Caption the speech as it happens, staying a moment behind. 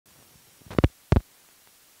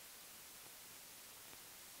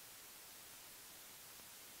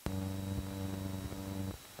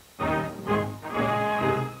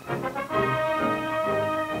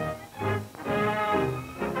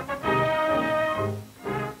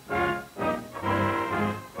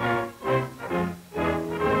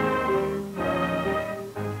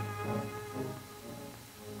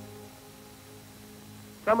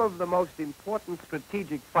Some of the most important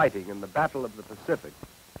strategic fighting in the Battle of the Pacific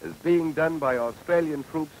is being done by Australian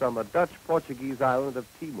troops on the Dutch-Portuguese island of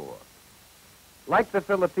Timor. Like the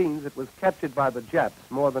Philippines, it was captured by the Japs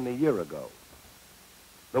more than a year ago.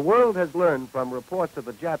 The world has learned from reports of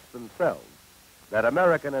the Japs themselves that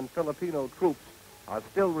American and Filipino troops are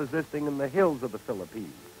still resisting in the hills of the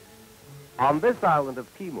Philippines. On this island of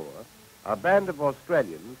Timor, a band of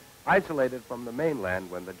Australians, isolated from the mainland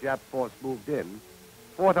when the Jap force moved in,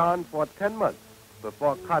 fought on for 10 months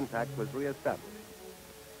before contact was reestablished.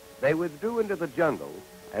 They withdrew into the jungle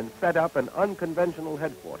and set up an unconventional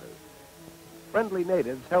headquarters. Friendly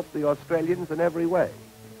natives helped the Australians in every way.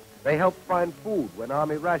 They helped find food when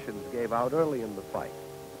army rations gave out early in the fight.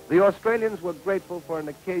 The Australians were grateful for an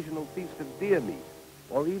occasional feast of deer meat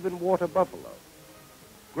or even water buffalo.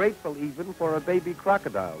 Grateful even for a baby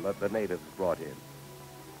crocodile that the natives brought in.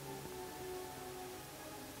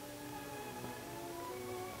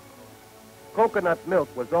 Coconut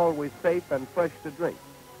milk was always safe and fresh to drink.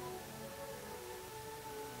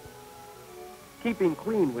 Keeping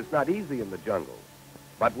clean was not easy in the jungle,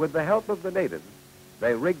 but with the help of the natives,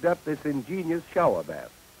 they rigged up this ingenious shower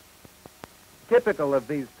bath. Typical of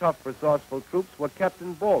these tough, resourceful troops were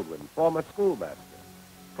Captain Baldwin, former schoolmaster,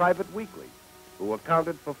 Private Weekly, who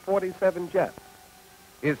accounted for 47 Japs.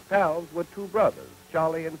 His pals were two brothers,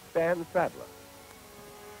 Charlie and Stan Sadler.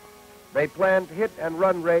 They planned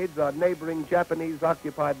hit-and-run raids on neighboring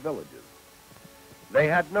Japanese-occupied villages. They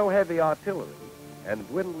had no heavy artillery and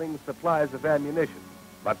dwindling supplies of ammunition,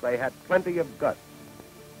 but they had plenty of guts.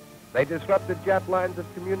 They disrupted Jap lines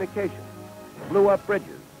of communication, blew up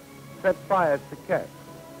bridges, set fires to camps,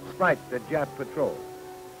 sniped at Jap patrols.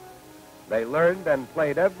 They learned and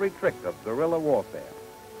played every trick of guerrilla warfare.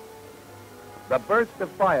 The burst of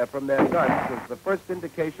fire from their guns was the first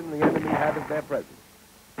indication the enemy had of their presence.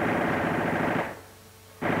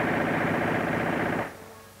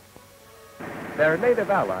 Their native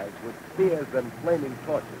allies, with spears and flaming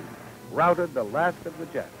torches, routed the last of the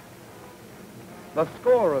Japs. The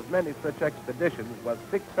score of many such expeditions was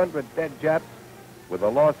 600 dead Japs, with a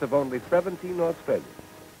loss of only 17 Australians.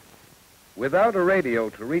 Without a radio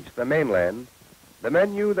to reach the mainland, the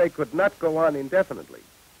men knew they could not go on indefinitely,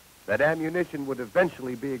 that ammunition would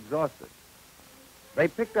eventually be exhausted. They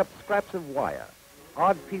picked up scraps of wire,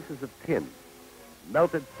 odd pieces of tin,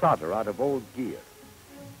 melted solder out of old gear.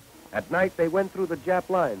 At night, they went through the Jap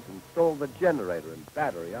lines and stole the generator and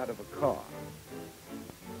battery out of a car.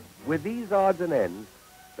 With these odds and ends,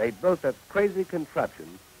 they built a crazy contraption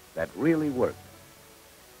that really worked.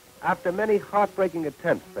 After many heartbreaking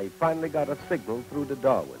attempts, they finally got a signal through to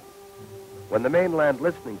Darwin. When the mainland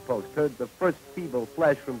listening post heard the first feeble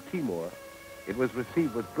flash from Timor, it was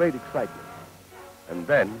received with great excitement, and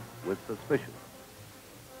then with suspicion.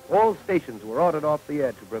 All stations were ordered off the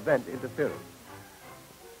air to prevent interference.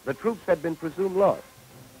 The troops had been presumed lost,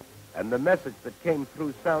 and the message that came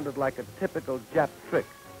through sounded like a typical Jap trick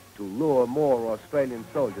to lure more Australian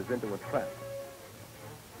soldiers into a trap.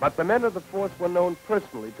 But the men of the force were known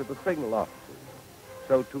personally to the signal officers,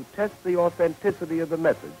 so to test the authenticity of the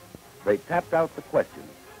message, they tapped out the questions.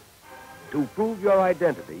 To prove your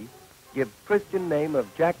identity, give Christian name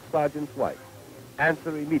of Jack Sargent's wife.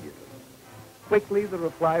 Answer immediately. Quickly, the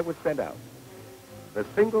reply was sent out. The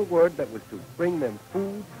single word that was to bring them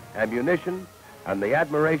food, ammunition, and the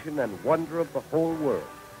admiration and wonder of the whole world.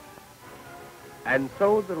 And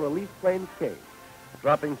so the relief planes came,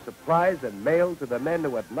 dropping supplies and mail to the men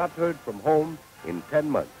who had not heard from home in 10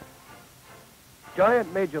 months.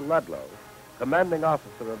 Giant Major Ludlow, commanding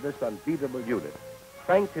officer of this unbeatable unit,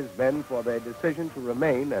 thanked his men for their decision to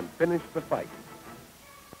remain and finish the fight.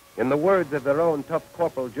 In the words of their own tough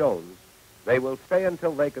Corporal Jones, they will stay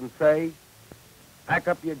until they can say, "Pack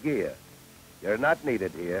up your gear. You're not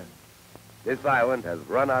needed here. This island has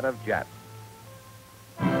run out of Japs."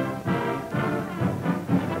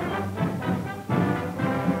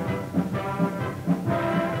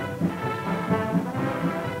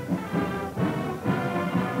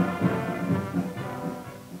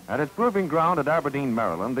 At its proving ground at Aberdeen,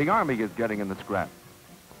 Maryland, the Army is getting in the scrap.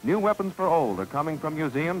 New weapons for old are coming from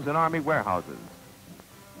museums and Army warehouses.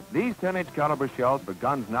 These 10-inch caliber shells for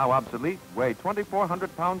guns now obsolete weigh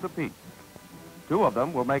 2,400 pounds apiece. Two of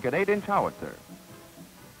them will make an 8-inch howitzer.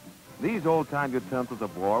 These old-time utensils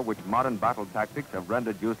of war, which modern battle tactics have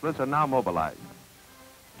rendered useless, are now mobilized.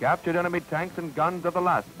 Captured enemy tanks and guns of the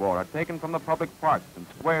last war are taken from the public parks and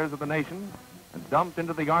squares of the nation and dumped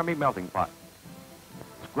into the Army melting pot.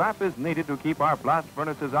 Scrap is needed to keep our blast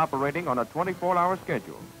furnaces operating on a 24-hour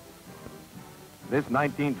schedule. This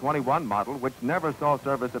 1921 model, which never saw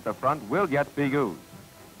service at the front, will yet be used.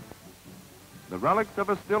 the relics of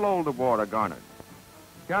a still older war are garnered.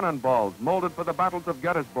 Cannonballs molded for the battles of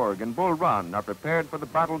Gettysburg and Bull Run are prepared for the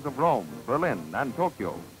battles of Rome, Berlin, and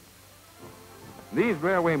Tokyo. These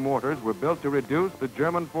railway mortars were built to reduce the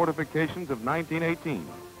German fortifications of 1918.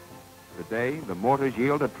 Today, the mortars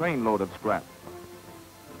yield a trainload of scrap.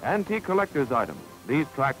 Antique collector's items, these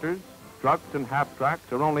tractors, trucks, and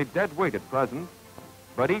half-tracks are only dead weight at present,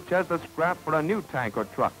 but each has the scrap for a new tank or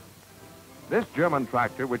truck. This German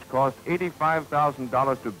tractor, which cost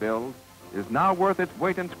 $85,000 to build, is now worth its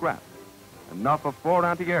weight in scrap, enough for 4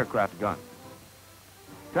 anti-aircraft guns.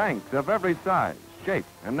 Tanks of every size, shape,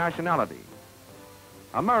 and nationality.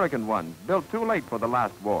 American ones built too late for the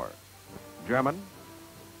last war. German,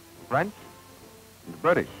 French, and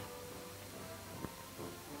British.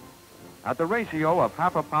 At the ratio of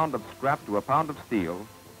half a pound of scrap to a pound of steel,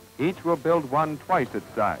 each will build one twice its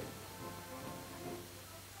size.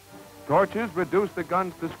 Torches reduce the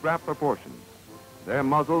guns to scrap proportions. Their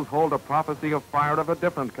muzzles hold a prophecy of fire of a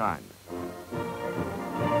different kind.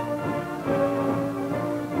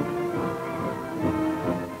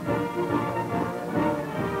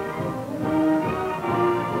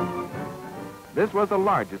 This was the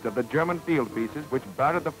largest of the German field pieces which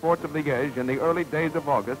battered the forts of Liège in the early days of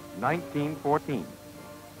August 1914.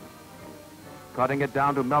 Cutting it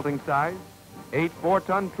down to melting size, 8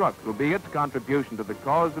 4-ton trucks will be its contribution to the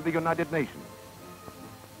cause of the United Nations.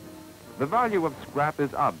 The value of scrap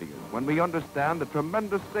is obvious when we understand the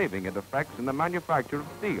tremendous saving it effects in the manufacture of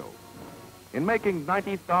steel. In making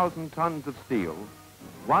 90,000 tons of steel,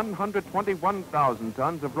 121,000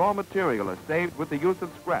 tons of raw material are saved with the use of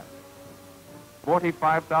scrap.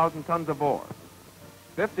 45,000 tons of ore,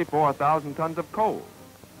 54,000 tons of coal,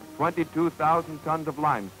 22,000 tons of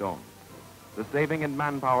limestone. The saving in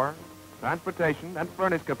manpower, transportation, and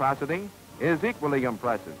furnace capacity is equally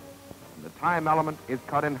impressive, and the time element is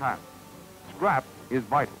cut in half. Scrap is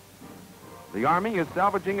vital. The Army is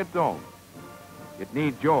salvaging its own. It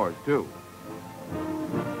needs yours, too.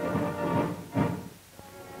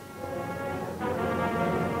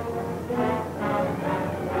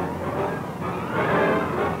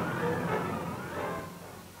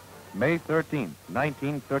 May 13th,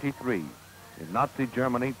 1933. In Nazi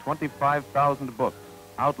Germany, 25,000 books,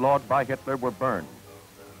 outlawed by Hitler, were burned.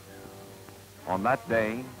 On that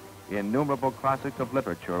day, innumerable classics of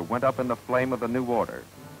literature went up in the flame of the new order.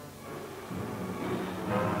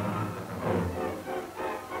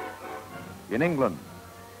 In England,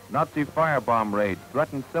 Nazi firebomb raids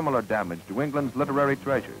threatened similar damage to England's literary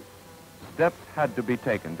treasures. Steps had to be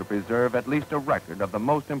taken to preserve at least a record of the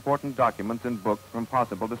most important documents in books from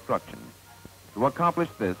possible destruction. To accomplish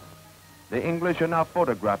this, the English are now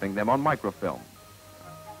photographing them on microfilm.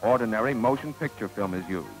 Ordinary motion picture film is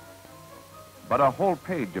used. But a whole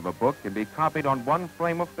page of a book can be copied on one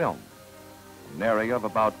frame of film, an area of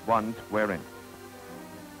about 1 square inch.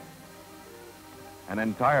 An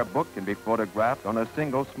entire book can be photographed on a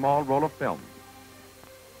single small roll of film.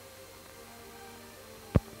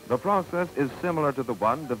 The process is similar to the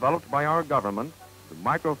one developed by our government to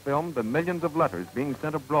microfilm the millions of letters being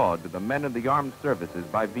sent abroad to the men in the armed services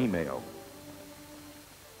by V-mail.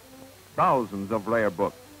 Thousands of rare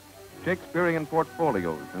books, Shakespearean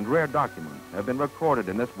portfolios, and rare documents have been recorded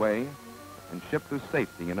in this way and shipped to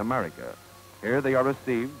safety in America. Here they are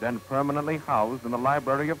received and permanently housed in the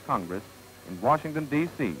Library of Congress in Washington,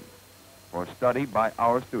 D.C. for study by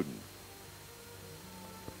our students.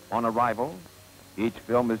 On arrival, each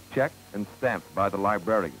film is checked and stamped by the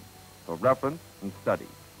librarian for reference and study.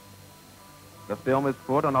 The film is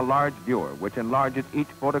put on a large viewer which enlarges each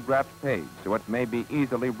photographed page so it may be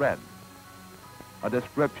easily read. A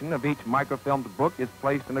description of each microfilmed book is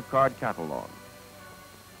placed in a card catalog.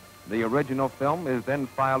 The original film is then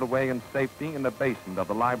filed away in safety in the basement of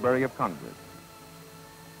the Library of Congress.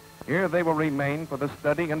 Here they will remain for the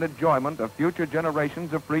study and enjoyment of future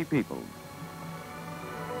generations of free people.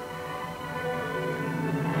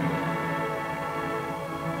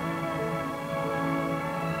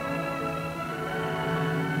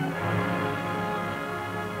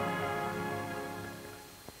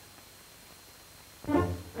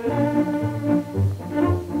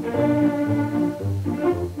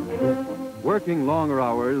 Working longer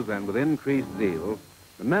hours and with increased zeal,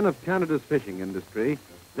 the men of Canada's fishing industry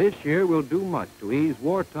this year will do much to ease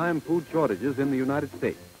wartime food shortages in the United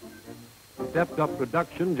States. Stepped-up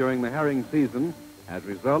production during the herring season has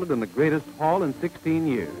resulted in the greatest haul in 16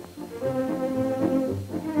 years.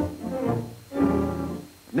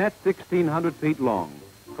 Nets 1,600 feet long,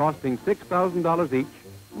 costing $6,000 each,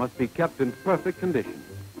 must be kept in perfect condition.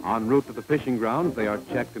 En route to the fishing grounds, they are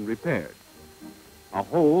checked and repaired. A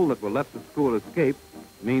hole that will let the school escape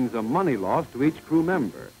means a money loss to each crew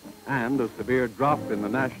member and a severe drop in the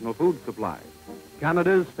national food supply.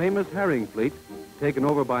 Canada's famous herring fleet, taken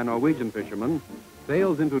over by Norwegian fishermen,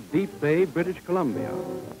 sails into Deep Bay, British Columbia,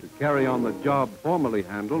 to carry on the job formerly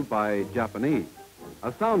handled by Japanese.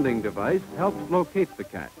 A sounding device helps locate the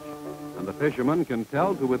catch, and the fisherman can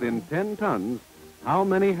tell to within 10 tons how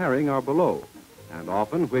many herring are below, and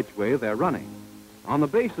often which way they're running. On the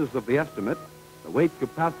basis of the estimate, the weight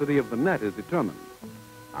capacity of the net is determined.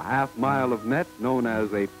 A half-mile of net, known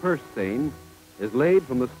as a purse seine, is laid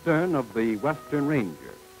from the stern of the Western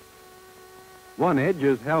Ranger. One edge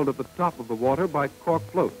is held at the top of the water by cork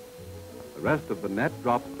floats. The rest of the net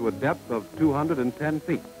drops to a depth of 210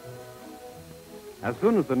 feet. As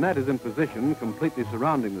soon as the net is in position, completely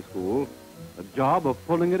surrounding the school, the job of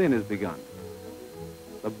pulling it in is begun.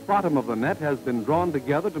 The bottom of the net has been drawn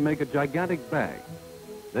together to make a gigantic bag.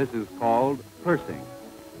 This is called pursing.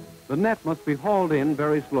 The net must be hauled in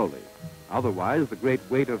very slowly. Otherwise, the great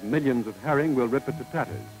weight of millions of herring will rip it to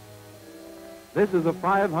tatters. This is a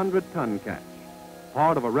 500-ton catch,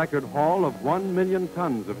 part of a record haul of 1 million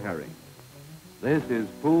tons of herring. This is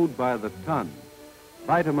food by the ton,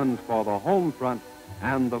 vitamins for the home front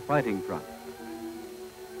and the fighting front.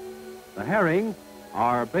 The herring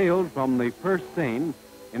are baled from the purse seine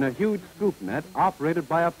in a huge scoop net operated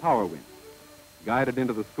by a power winch. Guided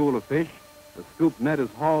into the school of fish, the scoop net is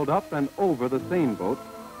hauled up and over the seine boat,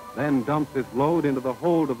 then dumps its load into the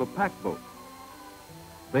hold of the pack boat.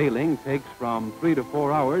 Baling takes from 3 to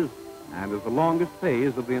 4 hours and is the longest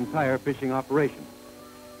phase of the entire fishing operation.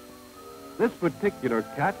 This particular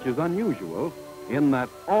catch is unusual in that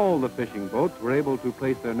all the fishing boats were able to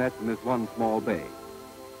place their nets in this one small bay.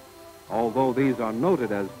 Although these are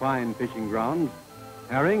noted as fine fishing grounds,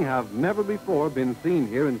 herring have never before been seen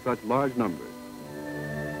here in such large numbers.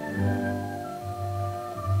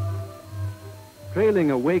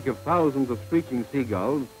 Trailing a wake of thousands of screeching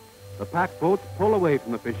seagulls, the pack boats pull away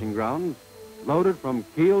from the fishing grounds, loaded from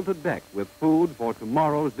keel to deck with food for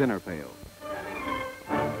tomorrow's dinner pail.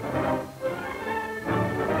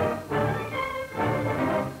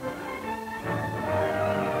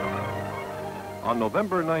 On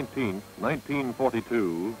November 19,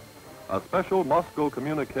 1942, a special Moscow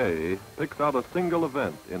communique picks out a single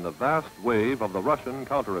event in the vast wave of the Russian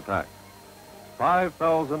counterattack.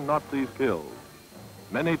 5,000 Nazis killed,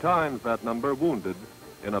 many times that number wounded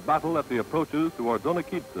in a battle at the approaches to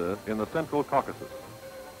Ordzhonikidze in the central Caucasus.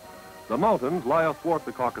 The mountains lie athwart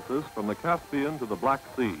the Caucasus from the Caspian to the Black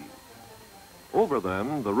Sea. Over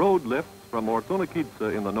them, the road lifts from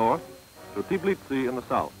Ordzhonikidze in the north to Tbilisi in the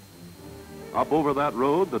south. Up over that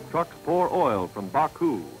road, the trucks pour oil from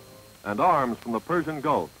Baku and arms from the Persian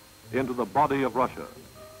Gulf into the body of Russia.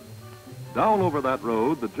 Down over that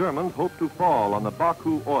road, the Germans hope to fall on the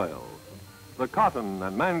Baku oil, the cotton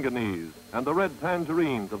and manganese and the red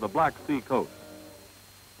tangerines of the Black Sea coast.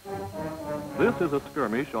 This is a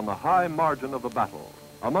skirmish on the high margin of the battle,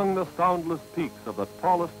 among the soundless peaks of the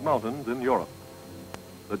tallest mountains in Europe.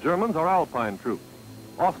 The Germans are Alpine troops,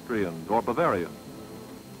 Austrians or Bavarians.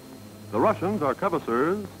 The Russians are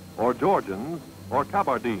Cuirassiers or Georgians or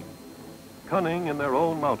Aberdeen, cunning in their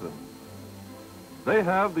own mountains. They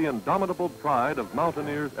have the indomitable pride of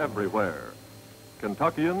mountaineers everywhere,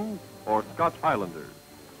 Kentuckians or Scotch Highlanders.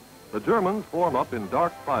 The Germans form up in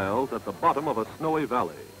dark files at the bottom of a snowy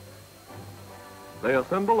valley. They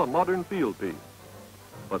assemble a modern field piece,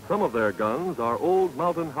 but some of their guns are old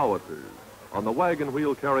mountain howitzers on the wagon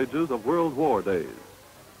wheel carriages of World War days.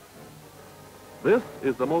 This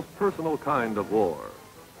is the most personal kind of war.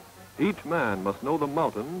 Each man must know the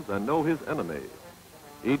mountains and know his enemy.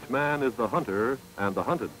 Each man is the hunter and the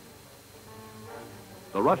hunted.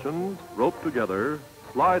 The Russians, roped together,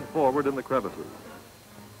 slide forward in the crevices.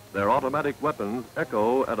 Their automatic weapons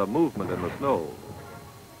echo at a movement in the snow.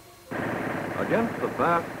 Against the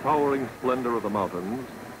vast, towering splendor of the mountains,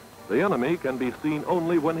 the enemy can be seen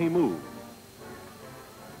only when he moves.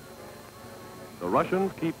 The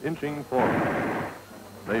Russians keep inching forward.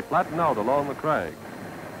 They flatten out along the crags,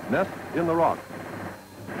 nest in the rocks.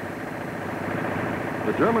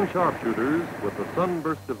 The German sharpshooters, with the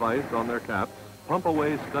sunburst device on their caps, pump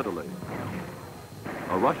away steadily.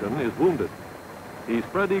 A Russian is wounded. He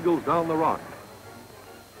spread eagles down the rock.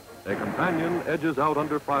 A companion edges out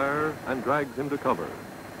under fire and drags him to cover.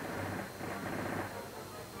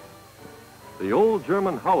 The old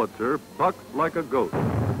German howitzer bucks like a goat.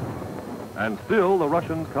 And still the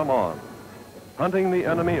Russians come on, hunting the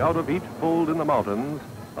enemy out of each fold in the mountains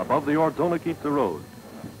above the Ordzhonikidze road,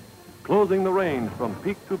 closing the range from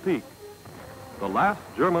peak to peak. The last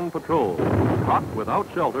German patrol, caught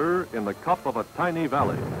without shelter in the cup of a tiny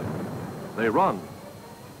valley. They run,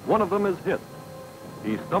 One of them is hit.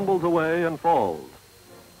 He stumbles away and falls.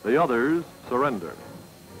 The others surrender.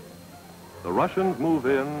 The Russians move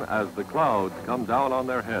in as the clouds come down on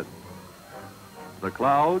their heads. The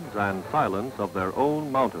clouds and silence of their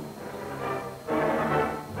own mountains.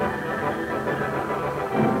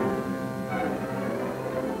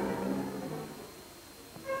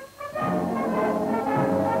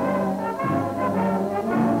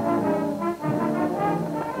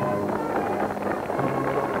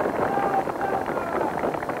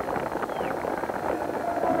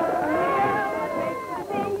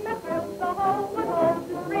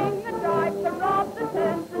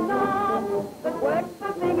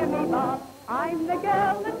 I'm the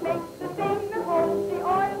girl that makes the thing that holds the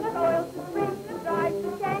oil that oils the spring that drives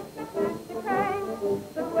the shank that turns the crank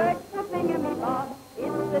that works the Thingummybob.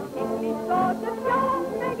 It's the tickly sort of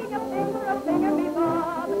job, making a thing for a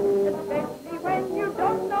Thingummybob, especially when you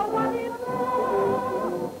don't know what it's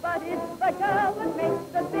for. But it's the girl that makes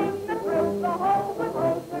the thing that drills the hole that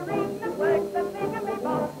holds the ring that works the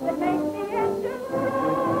Thingummybob that makes the engine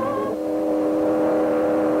roll.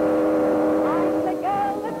 I'm the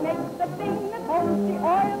girl that makes the thing that holds the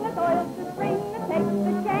oil that oils the spring that takes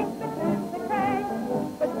the shank that turns the crank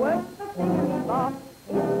that works the Thingummybob.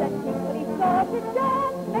 It's a tickly sort of job.